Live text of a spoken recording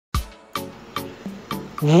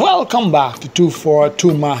Welcome back to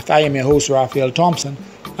 242 Math. I am your host, Raphael Thompson,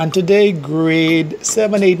 and today grade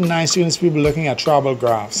 7, 8, and 9 students will be looking at travel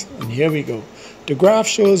graphs. And here we go. The graph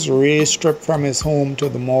shows Ray's trip from his home to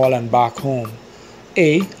the mall and back home.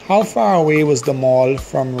 A. How far away was the mall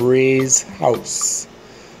from Ray's house?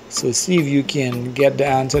 So see if you can get the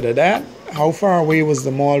answer to that. How far away was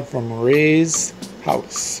the mall from Ray's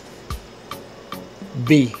house?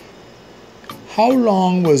 B. How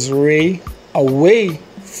long was Ray away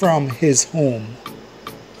from his home?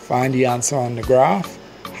 Find the answer on the graph.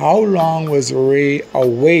 How long was Ray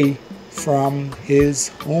away from his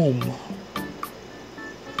home?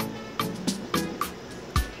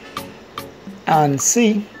 And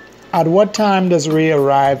C. At what time does Ray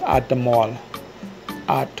arrive at the mall?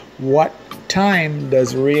 At what time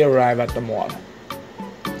does Ray arrive at the mall?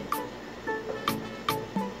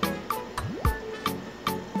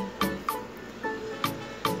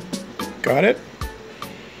 Got it?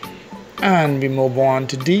 And we move on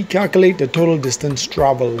to D. Calculate the total distance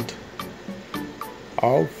traveled.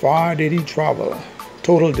 How far did he travel?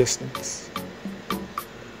 Total distance.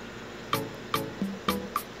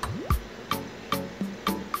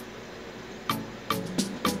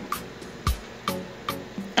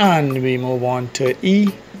 And we move on to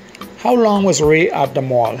E. How long was Ray at the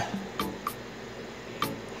mall?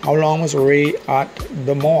 How long was Ray at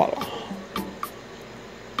the mall?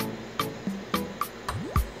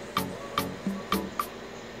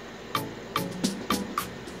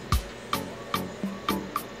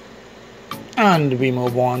 And we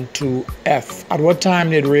move on to F. At what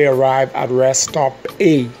time did Ray arrive at rest stop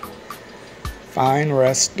A? Find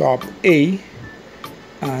rest stop A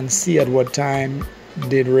and see at what time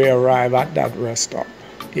did Ray arrive at that rest stop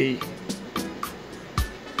A.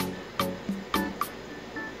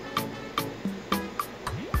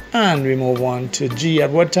 And we move on to G.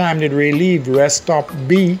 At what time did Ray leave rest stop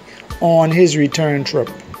B on his return trip?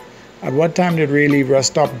 At what time did Ray leave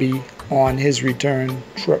rest stop B on his return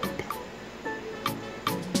trip?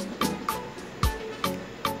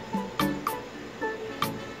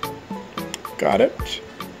 Got it?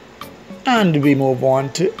 And we move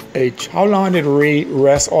on to H. How long did Ray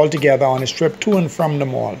rest altogether on his trip to and from the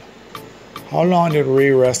mall? How long did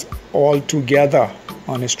Ray rest altogether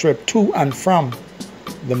on his trip to and from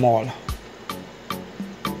the mall?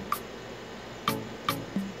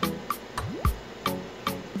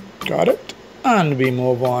 Got it? And we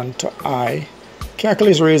move on to I.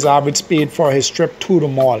 Calculate Ray's average speed for his trip to the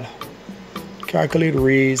mall. Calculate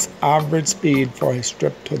Ray's average speed for his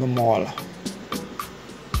trip to the mall.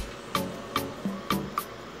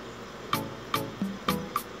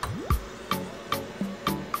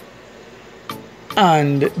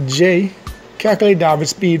 And J. Calculate the average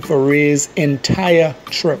speed for Ray's entire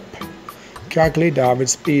trip. Calculate the average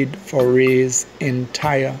speed for Ray's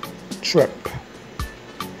entire trip.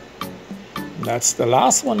 That's the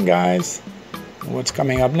last one, guys. What's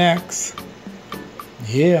coming up next?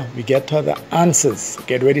 Here we get to the answers.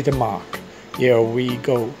 Get ready to mark. Here we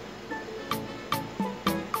go.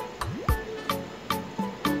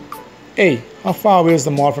 A. How far away is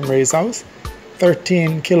the mall from Ray's house?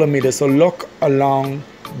 13 kilometers. So look along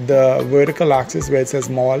the vertical axis where it says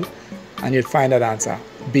mall and you'll find that answer.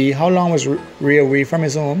 B. How long was Ray away from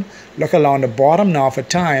his home? Look along the bottom now for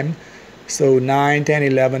time. So 9, 10,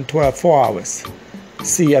 11, 12, 4 hours.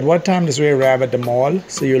 C. At what time does Ray arrive at the mall?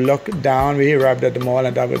 So you look down where he arrived at the mall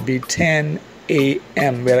and that would be 10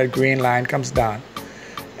 a.m. where that green line comes down.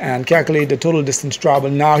 And calculate the total distance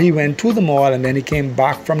traveled. Now he went to the mall and then he came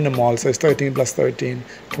back from the mall. So it's 13 plus 13,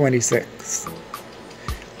 26.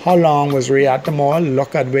 How long was Ray at the mall?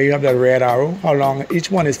 Look at where you have that red arrow. How long? Each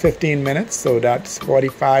one is 15 minutes. So that's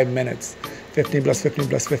 45 minutes. 15 plus 15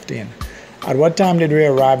 plus 15. At what time did Ray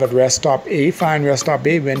arrive at rest stop A? Find rest stop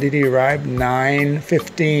A. When did he arrive?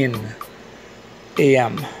 9:15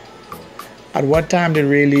 a.m. At what time did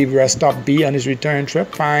Ray leave rest stop B on his return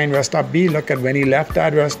trip? Find rest stop B. Look at when he left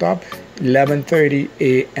that rest stop. 11:30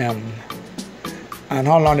 a.m. And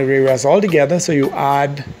how long did Ray rest altogether? So you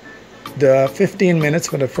add the 15 minutes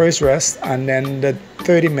for the first rest and then the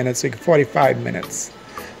 30 minutes, so 45 minutes.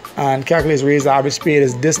 And calculate Ray's average speed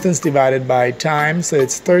is distance divided by time. So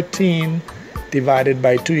it's 13 divided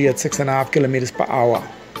by 2, you get 6.5 kilometers per hour.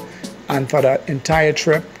 And for the entire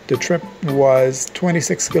trip, the trip was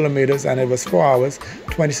 26 kilometers and it was 4 hours.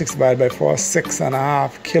 26 divided by 4,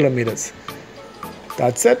 6.5 kilometers.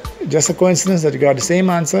 That's it. Just a coincidence that you got the same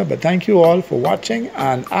answer. But thank you all for watching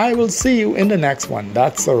and I will see you in the next one.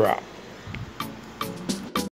 That's a wrap.